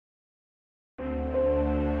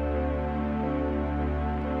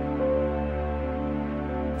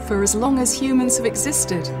For as long as humans have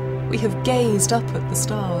existed, we have gazed up at the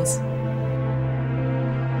stars.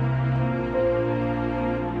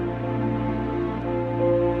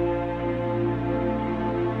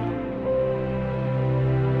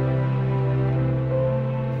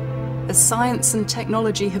 As science and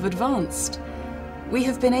technology have advanced, we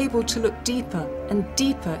have been able to look deeper and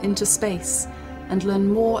deeper into space and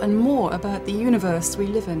learn more and more about the universe we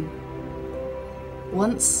live in.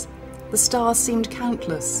 Once, the stars seemed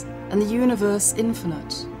countless and the universe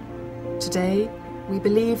infinite. Today, we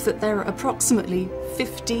believe that there are approximately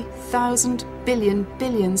 50,000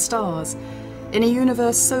 billion stars in a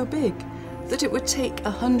universe so big that it would take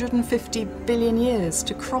 150 billion years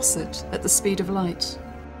to cross it at the speed of light.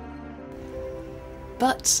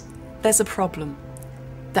 But there's a problem.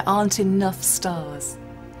 There aren't enough stars.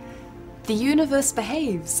 The universe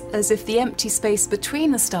behaves as if the empty space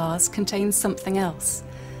between the stars contains something else,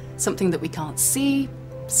 something that we can't see,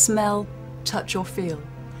 smell, touch or feel.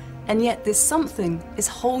 And yet this something is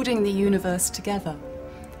holding the universe together.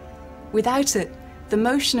 Without it, the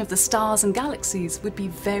motion of the stars and galaxies would be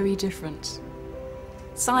very different.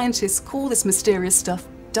 Scientists call this mysterious stuff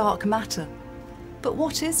dark matter. But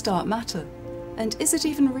what is dark matter? And is it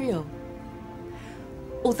even real?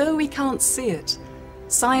 Although we can't see it,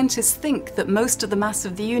 scientists think that most of the mass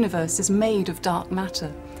of the universe is made of dark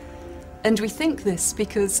matter. And we think this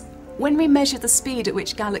because when we measure the speed at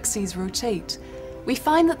which galaxies rotate, we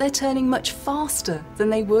find that they're turning much faster than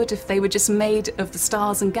they would if they were just made of the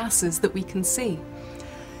stars and gases that we can see.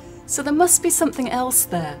 So there must be something else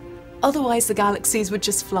there, otherwise the galaxies would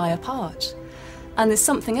just fly apart. And this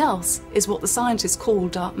something else is what the scientists call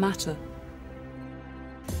dark matter.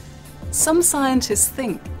 Some scientists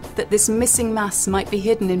think that this missing mass might be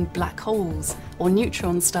hidden in black holes or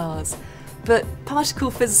neutron stars, but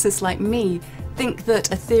particle physicists like me think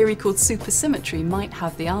that a theory called supersymmetry might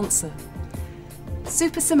have the answer.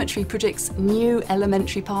 Supersymmetry predicts new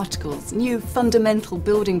elementary particles, new fundamental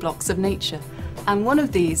building blocks of nature, and one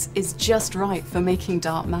of these is just right for making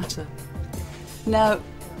dark matter. Now,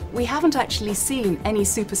 we haven't actually seen any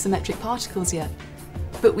supersymmetric particles yet,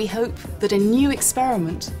 but we hope that a new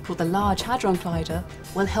experiment called the Large Hadron Collider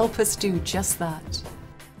will help us do just that.